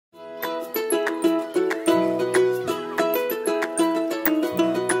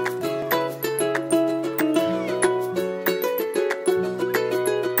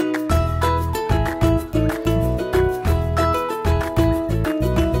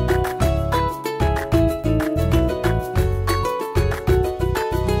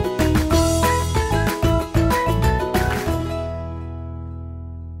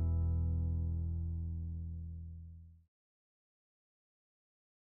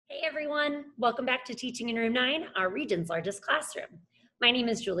Hey everyone, welcome back to Teaching in Room 9, our region's largest classroom. My name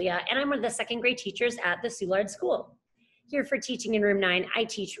is Julia and I'm one of the second grade teachers at the Soulard School. Here for Teaching in Room 9, I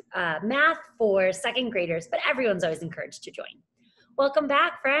teach math for second graders, but everyone's always encouraged to join. Welcome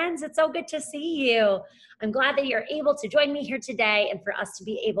back, friends. It's so good to see you. I'm glad that you're able to join me here today and for us to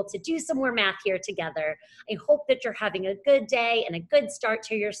be able to do some more math here together. I hope that you're having a good day and a good start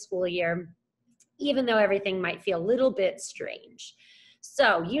to your school year, even though everything might feel a little bit strange.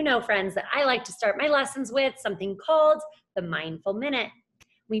 So, you know, friends, that I like to start my lessons with something called the Mindful Minute.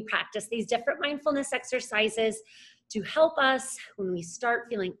 We practice these different mindfulness exercises to help us when we start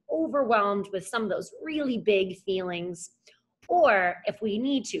feeling overwhelmed with some of those really big feelings, or if we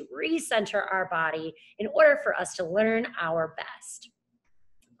need to recenter our body in order for us to learn our best.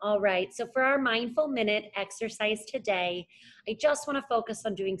 All right, so for our Mindful Minute exercise today, I just want to focus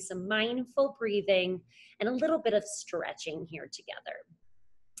on doing some mindful breathing and a little bit of stretching here together.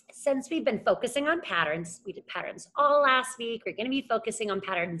 Since we've been focusing on patterns, we did patterns all last week, we're going to be focusing on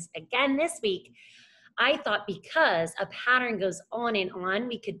patterns again this week. I thought because a pattern goes on and on,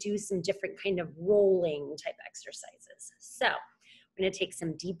 we could do some different kind of rolling type exercises. So we're going to take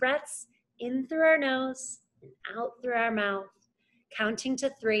some deep breaths in through our nose and out through our mouth, counting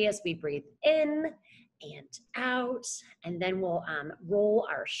to 3 as we breathe in and out, and then we'll roll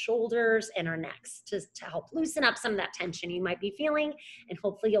our shoulders and our necks to help loosen up some of that tension you might be feeling, and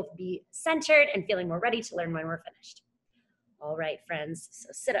hopefully you'll be centered and feeling more ready to learn when we're finished. All right, friends, so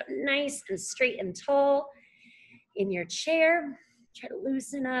sit up nice and straight and tall in your chair. Try to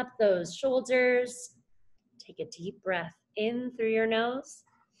loosen up those shoulders. Take a deep breath in through your nose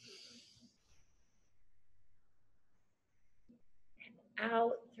and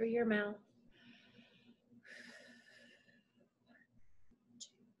out through your mouth.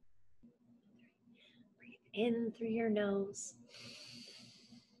 In through your nose,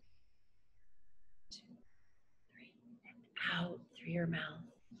 2, 3, and out through your mouth.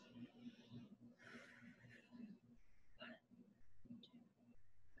 1, 2,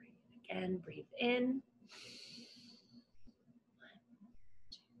 3. Again, breathe in. 1,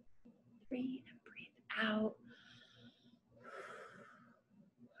 2, 3, and breathe out. 1,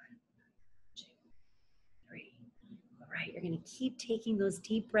 2, 3. All right, you're going to keep taking those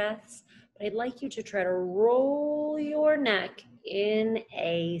deep breaths. I'd like you to try to roll your neck in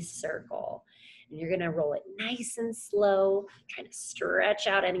a circle. And you're gonna roll it nice and slow, trying to stretch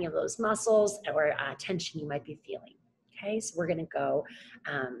out any of those muscles or tension you might be feeling. Okay, so we're gonna go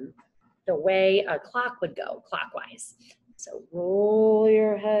the way a clock would go, clockwise. So roll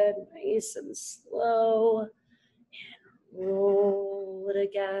your head nice and slow, and roll it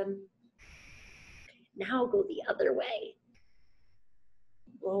again. Now go the other way.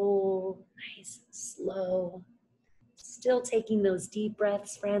 Roll nice and slow. Still taking those deep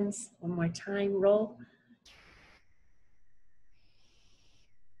breaths, friends. One more time, roll.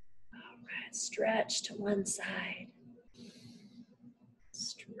 All right, stretch to one side.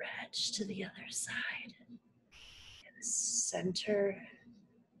 Stretch to the other side. And center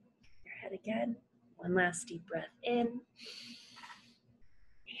your head again. One last deep breath in and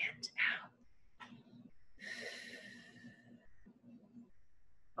out.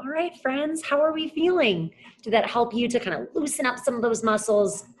 All right, friends, how are we feeling? Did that help you to kind of loosen up some of those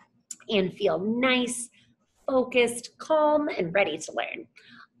muscles and feel nice, focused, calm, and ready to learn?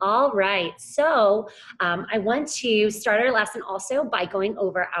 All right, so I want to start our lesson also by going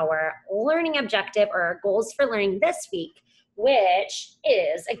over our learning objective or our goals for learning this week, which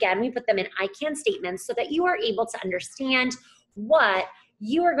is, again, we put them in I can statements so that you are able to understand what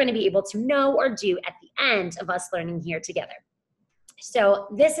you are going to be able to know or do at the end of us learning here together. So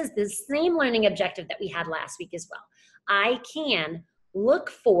this is the same learning objective that we had last week as well. I can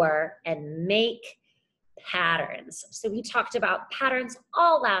look for and make patterns. So we talked about patterns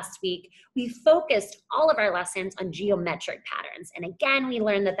all last week. We focused all of our lessons on geometric patterns. And again, we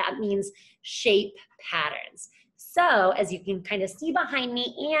learned that that means shape patterns. So as you can kind of see behind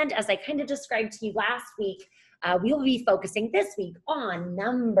me, and as I kind of described to you last week, we will be focusing this week on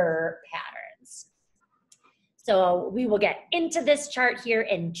number patterns. So we will get into this chart here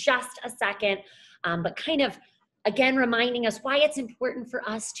in just a second, but kind of, again, reminding us why it's important for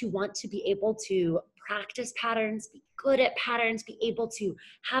us to want to be able to practice patterns, be good at patterns, be able to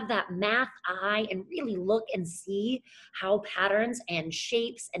have that math eye and really look and see how patterns and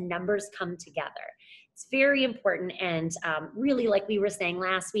shapes and numbers come together. It's very important, and really, like we were saying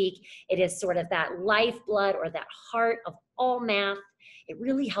last week, it is sort of that lifeblood or that heart of all math. It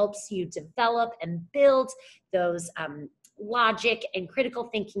really helps you develop and build those logic and critical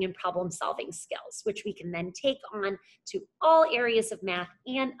thinking and problem solving skills, which we can then take on to all areas of math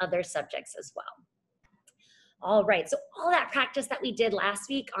and other subjects as well. All right, so all that practice that we did last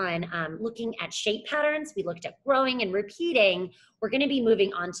week on looking at shape patterns, we looked at growing and repeating. We're going to be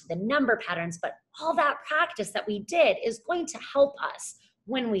moving on to the number patterns, but all that practice that we did is going to help us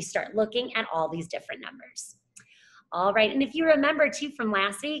when we start looking at all these different numbers. All right, and if you remember too from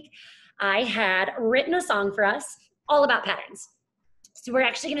last week, I had written a song for us all about patterns. So we're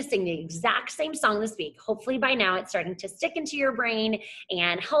actually going to sing the exact same song this week. Hopefully by now it's starting to stick into your brain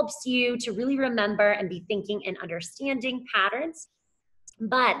and helps you to really remember and be thinking and understanding patterns.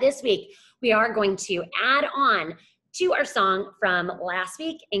 But this week we are going to add on to our song from last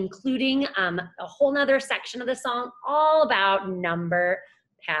week, including a whole nother section of the song all about number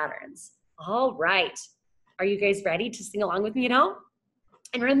patterns. All right. Are you guys ready to sing along with me at home?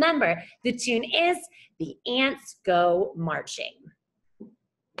 And remember, the tune is The Ants Go Marching.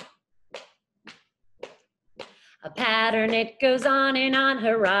 A pattern, it goes on and on,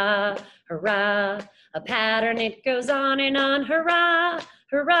 hurrah, hurrah. A pattern, it goes on and on, hurrah,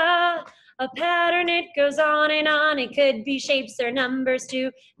 hurrah. A pattern, it goes on and on. It could be shapes or numbers too.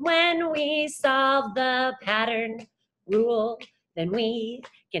 When we solve the pattern rule, then we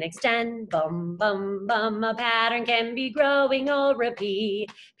can extend, bum, bum, bum. A pattern can be growing or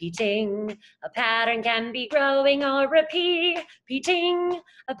repeating. A pattern can be growing or repeating.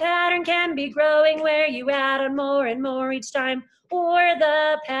 A pattern can be growing where you add on more and more each time, or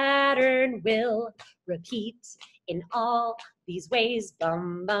the pattern will repeat in all these ways,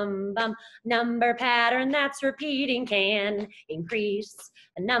 bum, bum, bum. Number pattern that's repeating can increase.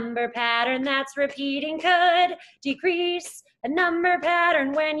 A number pattern that's repeating could decrease. A number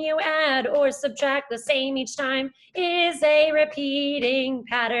pattern when you add or subtract the same each time is a repeating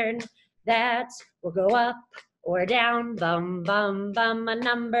pattern that will go up or down, bum, bum, bum. A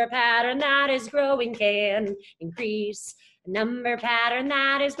number pattern that is growing can increase. A number pattern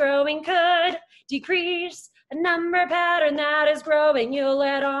that is growing could decrease. A number pattern that is growing, you'll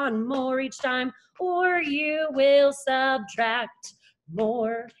add on more each time, or you will subtract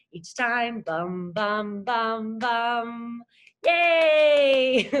more each time, bum, bum, bum, bum.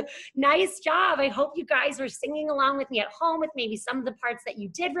 Yay! Nice job. I hope you guys were singing along with me at home with maybe some of the parts that you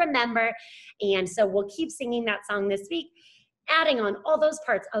did remember. And so we'll keep singing that song this week, adding on all those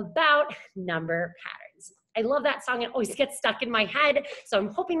parts about number patterns. I love that song. It always gets stuck in my head. So I'm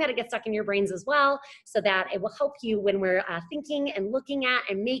hoping that it gets stuck in your brains as well, so that it will help you when we're thinking and looking at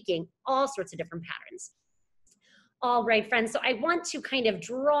and making all sorts of different patterns. All right, friends. So I want to kind of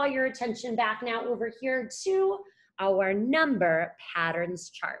draw your attention back now over here to our number patterns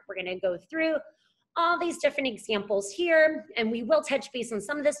chart. We're going to go through all these different examples here, and we will touch base on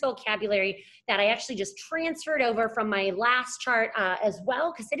some of this vocabulary that I actually just transferred over from my last chart as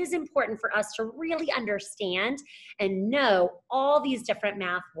well, because it is important for us to really understand and know all these different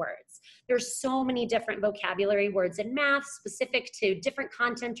math words. There's so many different vocabulary words in math specific to different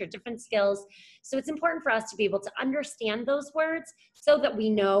content or different skills. So it's important for us to be able to understand those words so that we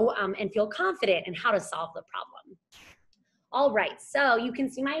know and feel confident in how to solve the problem. All right, so you can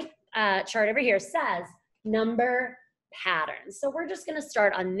see my chart over here says number patterns. So we're just going to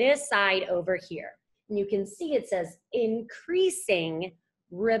start on this side over here. And you can see it says increasing,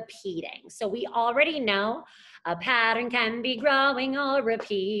 repeating. So we already know a pattern can be growing or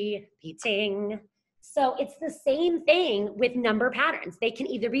repeating. So it's the same thing with number patterns. They can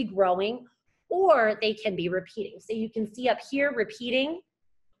either be growing or they can be repeating. So you can see up here repeating.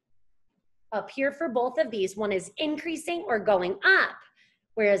 Up here for both of these, one is increasing or going up,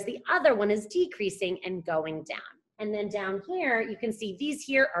 whereas the other one is decreasing and going down. And then down here, you can see these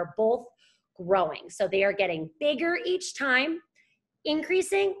here are both growing. So they are getting bigger each time,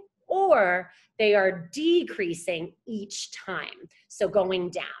 increasing, or they are decreasing each time, so going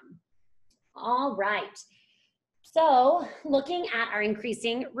down. All right. So looking at our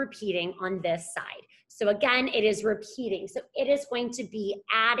increasing, repeating on this side. So again, it is repeating. So it is going to be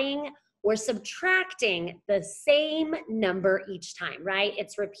adding or subtracting the same number each time, right?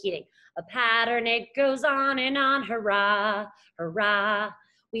 It's repeating. A pattern, it goes on and on, hurrah, hurrah.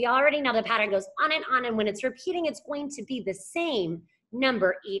 We already know the pattern goes on, and when it's repeating, it's going to be the same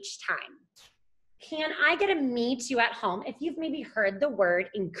number each time. Can I get a me too at home if you've maybe heard the word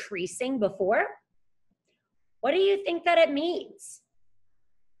increasing before? What do you think that it means?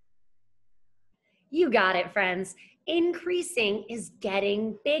 You got it, friends. Increasing is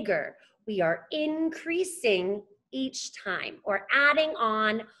getting bigger. We are increasing each time, or adding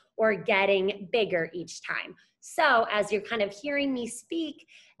on or getting bigger each time. So as you're kind of hearing me speak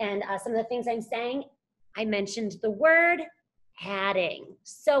and some of the things I'm saying, I mentioned the word adding.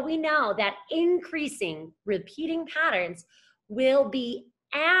 So we know that increasing, repeating patterns will be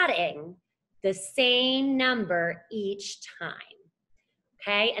adding the same number each time.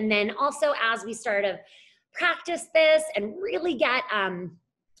 Okay, and then also as we start to practice this and really get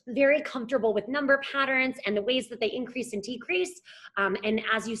very comfortable with number patterns and the ways that they increase and decrease, and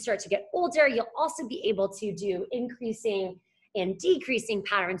as you start to get older, you'll also be able to do increasing and decreasing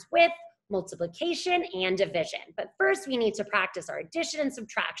patterns with multiplication and division. But first we need to practice our addition and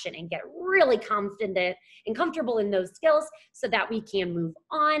subtraction and get really confident and comfortable in those skills so that we can move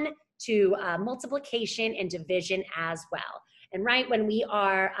on to multiplication and division as well. And right when we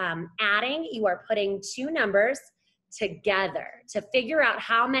are adding, you are putting two numbers together to figure out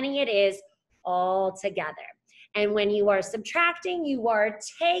how many it is all together. And when you are subtracting, you are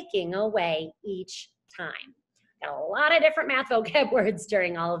taking away each time. Got a lot of different math vocab words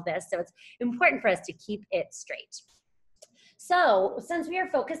during all of this, so it's important for us to keep it straight. So since we are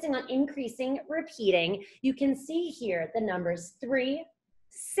focusing on increasing, repeating, you can see here the numbers 3,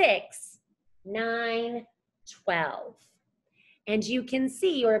 6, 9, 12. And you can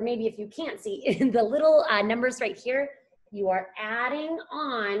see, or maybe if you can't see, in the little numbers right here, you are adding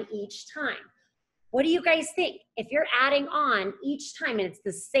on each time. What do you guys think? If you're adding on each time and it's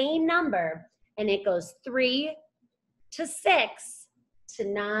the same number and it goes 3 to 6 to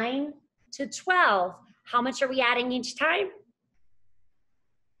 9 to 12, how much are we adding each time?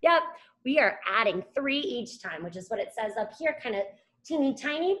 Yep, we are adding 3 each time, which is what it says up here, kind of teeny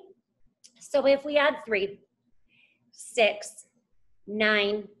tiny. So if we add 3, 6,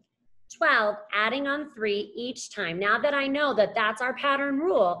 9, 12, adding on 3 each time. Now that I know that that's our pattern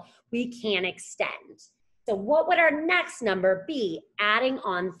rule, we can extend. So what would our next number be, adding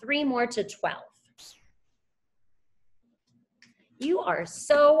on 3 more to 12? You are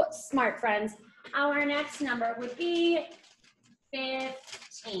so smart, friends. Our next number would be 15.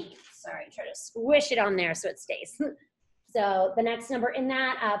 Sorry, try to squish it on there so it stays. So the next number in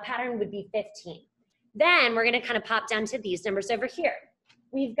that pattern would be 15. Then we're gonna kind of pop down to these numbers over here.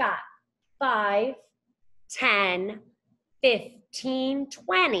 We've got 5, 10, 15,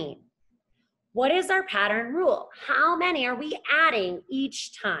 20. What is our pattern rule? How many are we adding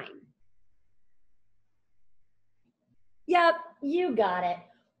each time? Yep, you got it.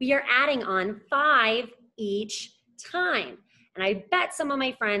 We are adding on 5 each time. And I bet some of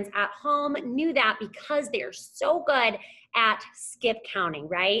my friends at home knew that because they are so good at skip counting,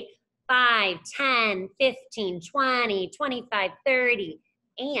 right? 5, 10, 15, 20, 25, 30.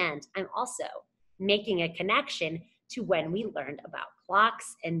 And I'm also making a connection to when we learned about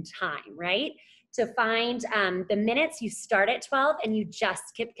clocks and time, right? To find the minutes, you start at 12 and you just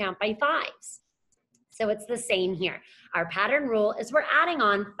skip count by 5s. So it's the same here. Our pattern rule is we're adding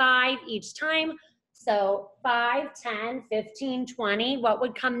on 5 each time. So 5, 10, 15, 20. What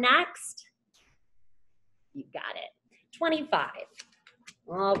would come next? You got it. 25.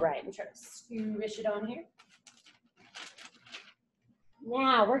 All right, I'm trying to squish it on here.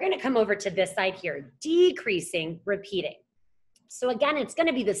 Now we're going to come over to this side here, decreasing, repeating. So again, it's going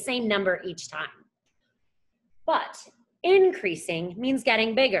to be the same number each time. But increasing means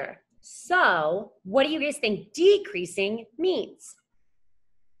getting bigger. So what do you guys think decreasing means?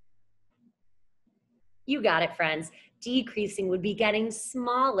 You got it, friends. Decreasing would be getting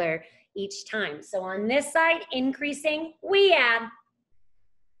smaller each time. So on this side, increasing, we add.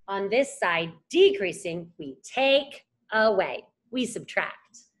 On this side, decreasing, we take away. We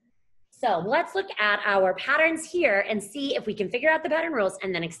subtract. So let's look at our patterns here and see if we can figure out the pattern rules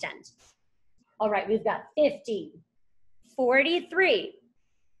and then extend. All right, we've got 50, 43,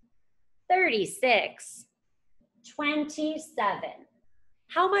 36, 27.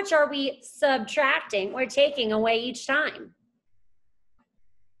 How much are we subtracting or taking away each time?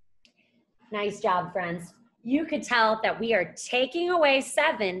 Nice job, friends. You could tell that we are taking away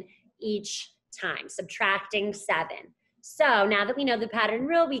 7 each time, subtracting 7. So now that we know the pattern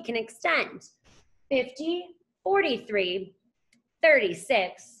rule, we can extend. 50, 43,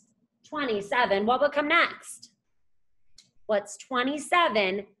 36, 27. What will come next? What's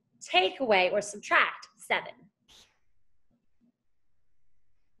 27 take away or subtract 7?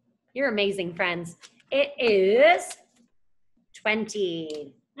 You're amazing, friends. It is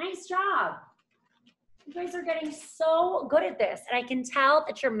 20. Nice job. You guys are getting so good at this, and I can tell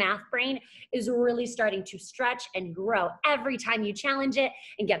that your math brain is really starting to stretch and grow every time you challenge it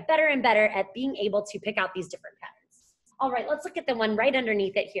and get better and better at being able to pick out these different patterns. All right, let's look at the one right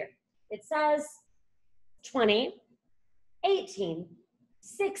underneath it here. It says 20, 18,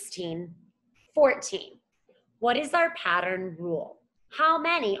 16, 14. What is our pattern rule? How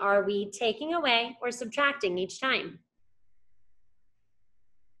many are we taking away or subtracting each time?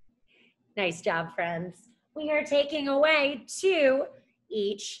 Nice job, friends. We are taking away 2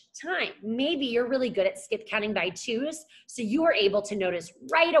 each time. Maybe you're really good at skip counting by 2s, so you are able to notice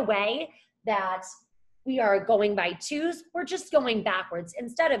right away that we are going by 2s. We're just going backwards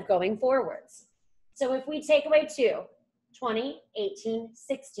instead of going forwards. So if we take away 2, 20, 18,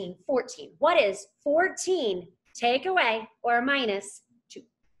 16, 14. What is 14 take away or minus 2?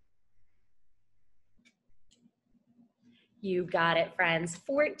 You got it, friends.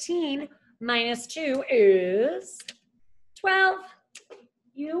 14 minus 2 is 12.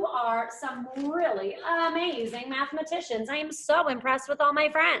 You are some really amazing mathematicians. I am so impressed with all my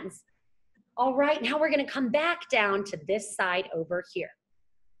friends. All right, now we're going to come back down to this side over here.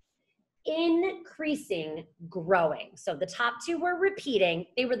 Increasing, growing. So the top 2 were repeating.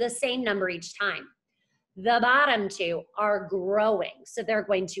 They were the same number each time. The bottom 2 are growing. So they're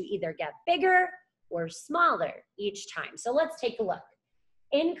going to either get bigger or smaller each time. So let's take a look.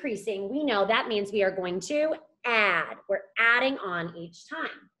 Increasing, we know that means we are going to add. We're adding on each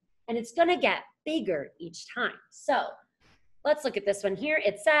time. And it's going to get bigger each time. So let's look at this one here.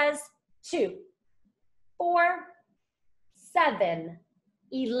 It says 2, 4, 7,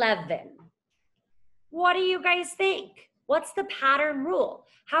 11. What do you guys think? What's the pattern rule?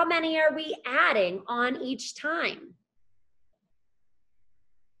 How many are we adding on each time?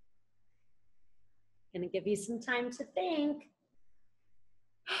 Gonna give you some time to think.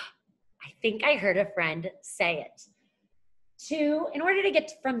 I think I heard a friend say it. 2, in order to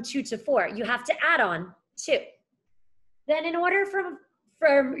get from 2 to 4, you have to add on 2. Then in order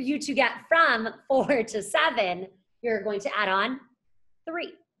for you to get from 4 to 7, you're going to add on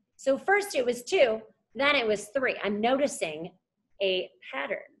 3. So first it was 2, then it was 3. I'm noticing a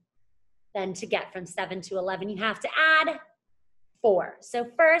pattern. Then to get from 7 to 11, you have to add 4. So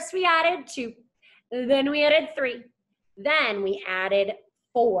first we added 2, then we added 3, then we added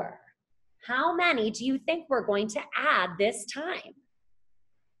 4. How many do you think we're going to add this time?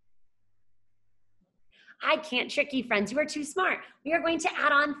 I can't trick you, friends. You are too smart. We are going to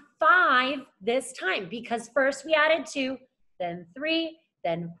add on 5 this time because first we added 2, then 3,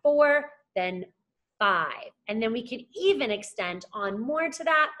 then 4, then 5. And then we could even extend on more to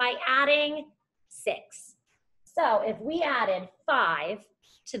that by adding 6. So if we added 5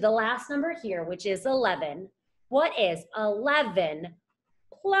 to the last number here, which is 11, what is 11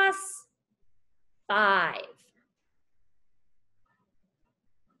 plus 5?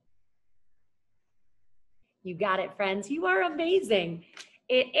 You got it, friends. You are amazing.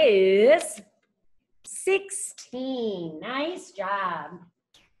 It is 16. Nice job.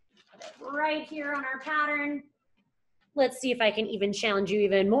 Put it right here on our pattern. Let's see if I can even challenge you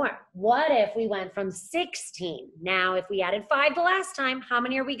even more. What if we went from 16? Now, if we added 5 the last time, how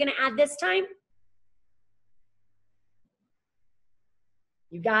many are we going to add this time?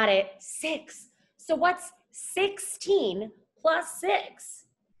 You got it, 6. So what's 16 plus 6?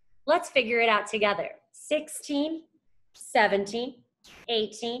 Let's figure it out together. 16, 17,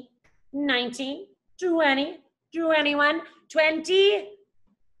 18, 19, 20, 21, 22.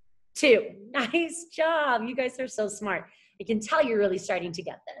 Nice job. You guys are so smart. I can tell you're really starting to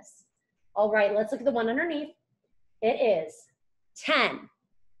get this. All right, let's look at the one underneath. It is 10,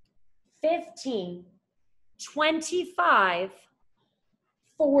 15, 25,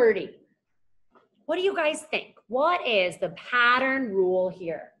 40. What do you guys think? What is the pattern rule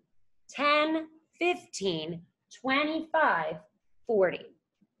here? 10, 15, 25, 40.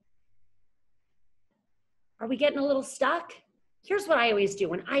 Are we getting a little stuck? Here's what I always do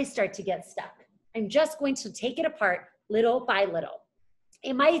when I start to get stuck. I'm just going to take it apart little by little.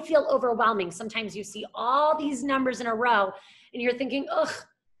 It might feel overwhelming. Sometimes you see all these numbers in a row and you're thinking, ugh,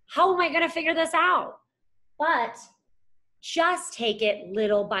 how am I going to figure this out? But just take it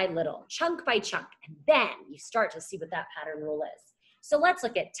little by little, chunk by chunk, and then you start to see what that pattern rule is. So let's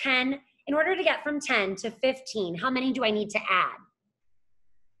look at 10. In order to get from 10 to 15, how many do I need to add?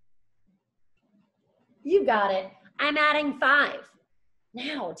 You got it. I'm adding 5.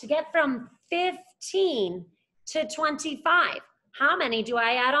 Now, to get from 15 to 25, how many do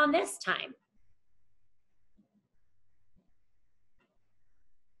I add on this time?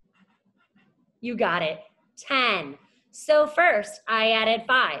 You got it, 10. So first, I added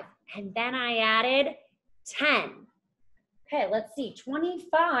 5, and then I added 10. Okay, let's see,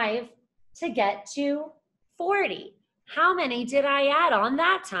 25 to get to 40. How many did I add on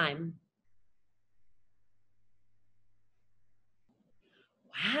that time?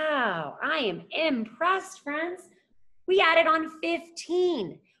 Wow, I am impressed, friends. We added on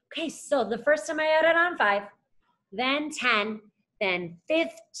 15. Okay, so the first time I added on 5, then 10, then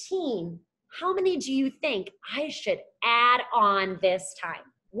 15. How many do you think I should add on this time?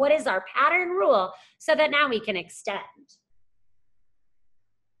 What is our pattern rule so that now we can extend?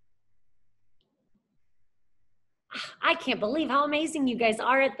 I can't believe how amazing you guys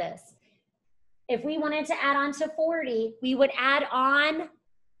are at this. If we wanted to add on to 40, we would add on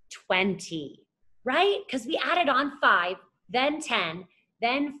 20, right? Because we added on 5, then 10,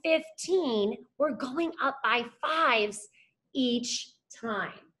 then 15. We're going up by 5s each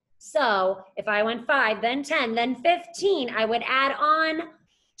time. So if I went 5, then 10, then 15, I would add on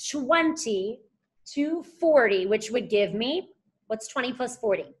 20 to 40, which would give me, what's 20 plus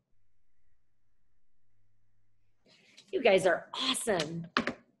 40? You guys are awesome.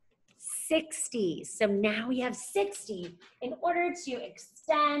 60. So now we have 60 in order to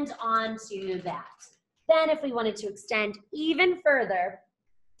extend onto that. Then if we wanted to extend even further,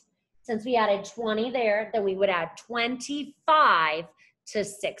 since we added 20 there, then we would add 25 to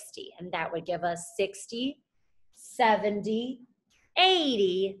 60. And that would give us 60, 70,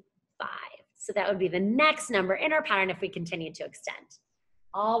 85. So that would be the next number in our pattern if we continue to extend.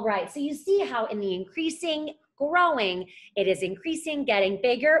 All right, so you see how in the increasing, growing, it is increasing, getting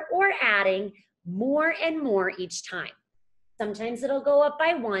bigger, or adding more and more each time. Sometimes it'll go up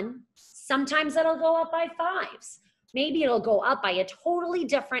by 1, sometimes it'll go up by 5s. Maybe it'll go up by a totally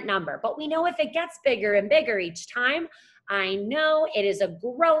different number, but we know if it gets bigger and bigger each time, I know it is a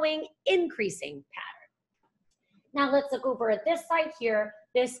growing, increasing pattern. Now let's look over at this side here.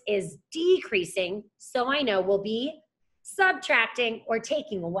 This is decreasing, so I know we'll be subtracting or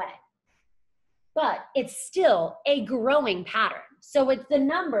taking away. But it's still a growing pattern. So it's the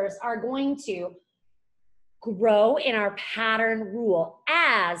numbers are going to grow in our pattern rule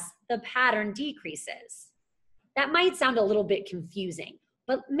as the pattern decreases. That might sound a little bit confusing,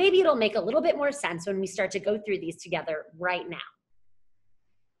 but maybe it'll make a little bit more sense when we start to go through these together right now.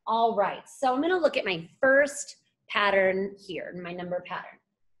 All right, so I'm gonna look at my first pattern here, my number pattern.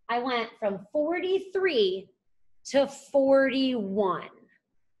 I went from 43 to 41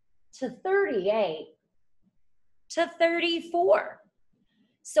 to 38 to 34.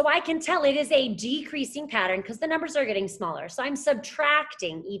 So I can tell it is a decreasing pattern because the numbers are getting smaller. So I'm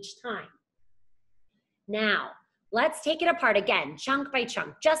subtracting each time. Now, let's take it apart again, chunk by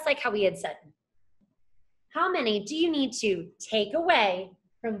chunk, just like how we had said. How many do you need to take away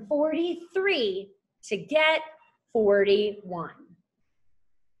from 43 to get 41?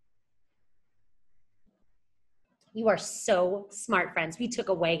 You are so smart, friends. We took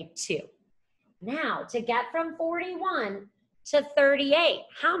away 2. Now, to get from 41 to 38,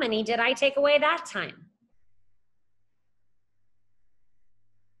 how many did I take away that time?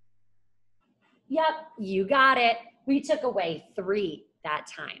 Yep, you got it. We took away 3 that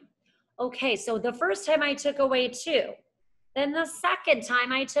time. Okay, so the first time I took away 2. Then the second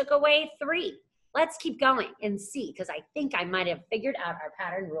time I took away 3. Let's keep going and see, because I think I might have figured out our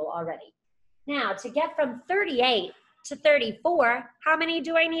pattern rule already. Now, to get from 38 to 34, how many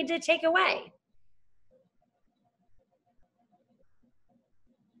do I need to take away?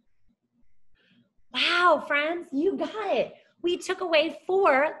 Wow, friends, you got it. We took away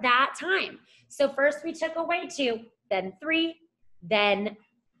 4 that time. So first we took away 2, then 3, then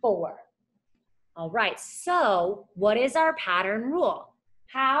 4. All right, so what is our pattern rule?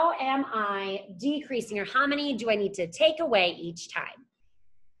 How am I decreasing, or how many do I need to take away each time?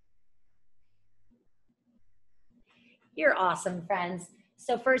 You're awesome, friends.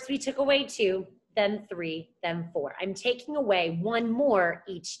 So first we took away 2, then 3, then 4. I'm taking away 1 more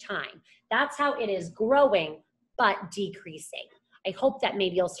each time. That's how it is growing, but decreasing. I hope that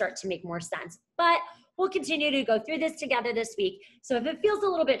maybe it'll start to make more sense, but we'll continue to go through this together this week. So if it feels a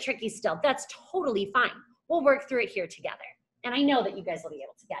little bit tricky still, that's totally fine. We'll work through it here together. And I know that you guys will be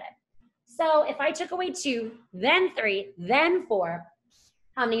able to get it. So if I took away 2, then 3, then 4,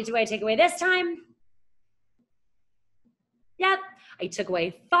 how many do I take away this time? Yep, I took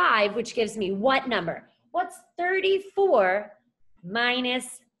away 5, which gives me what number? What's 34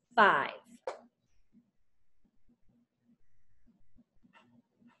 minus 5?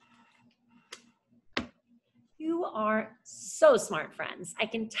 You are so smart, friends. I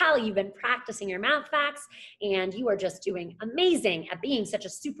can tell you've been practicing your math facts, and you are just doing amazing at being such a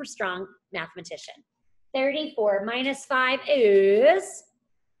super strong mathematician. 34 minus 5 is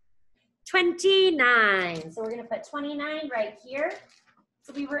 29. So we're going to put 29 right here.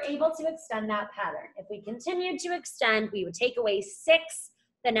 So we were able to extend that pattern. If we continued to extend, we would take away 6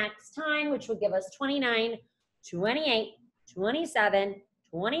 the next time, which would give us 29, 28, 27,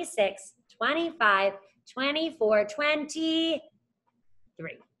 26, 25, 24, 23.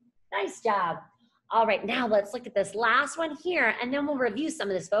 Nice job. All right, now let's look at this last one here, and then we'll review some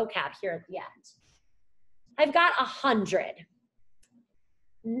of this vocab here at the end. I've got 100,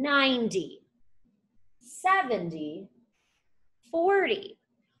 90, 70, 40.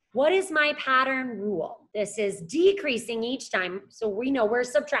 What is my pattern rule? This is decreasing each time, so we know we're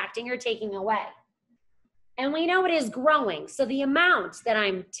subtracting or taking away. And we know it is growing, so the amount that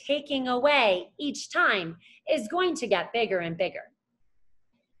I'm taking away each time is going to get bigger and bigger.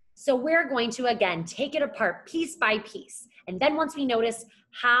 So we're going to, again, take it apart piece by piece. And then once we notice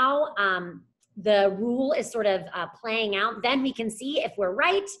how the rule is sort of playing out, then we can see if we're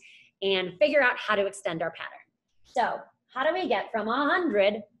right and figure out how to extend our pattern. So how do we get from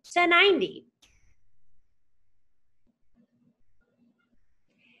 100 to 90?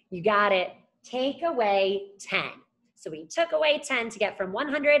 You got it. Take away 10. So we took away 10 to get from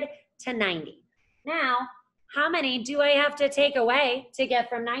 100 to 90. Now, how many do I have to take away to get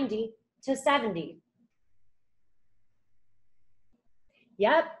from 90 to 70?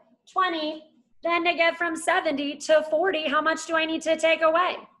 Yep, 20. Then to get from 70 to 40, how much do I need to take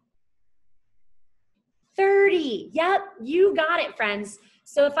away? 30. Yep, you got it, friends.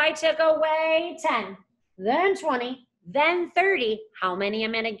 So if I took away 10, then 20, then 30, how many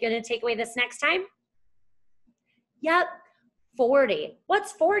am I going to take away this next time? Yep, 40.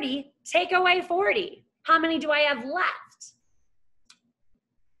 What's 40? Take away 40. How many do I have left?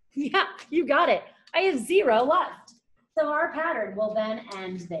 Yeah, you got it. I have 0 left. So our pattern will then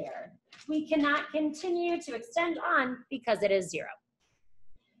end there. We cannot continue to extend on because it is 0.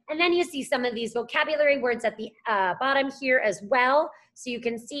 And then you see some of these vocabulary words at the bottom here as well. So you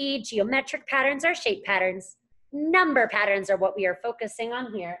can see geometric patterns are shape patterns. Number patterns are what we are focusing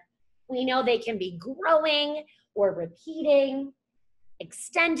on here. We know they can be growing or repeating,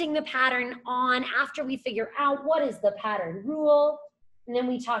 extending the pattern on after we figure out what is the pattern rule. And then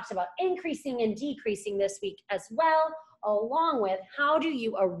we talked about increasing and decreasing this week as well, along with how do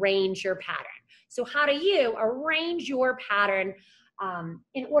you arrange your pattern. So how do you arrange your pattern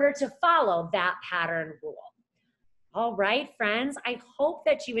in order to follow that pattern rule? All right, friends, I hope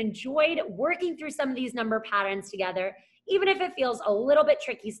that you enjoyed working through some of these number patterns together. Even if it feels a little bit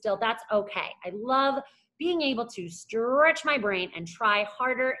tricky still, that's okay. I love being able to stretch my brain and try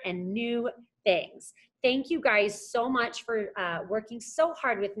harder and new things. Thank you guys so much for working so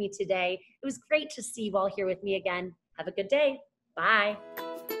hard with me today. It was great to see you all here with me again. Have a good day. Bye.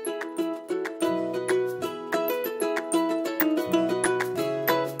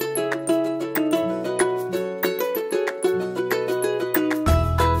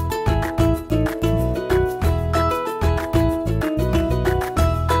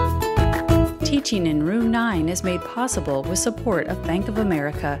 Teaching in Room 9 is made possible with support of Bank of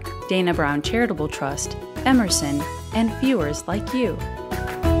America, Dana Brown Charitable Trust, Emerson, and viewers like you.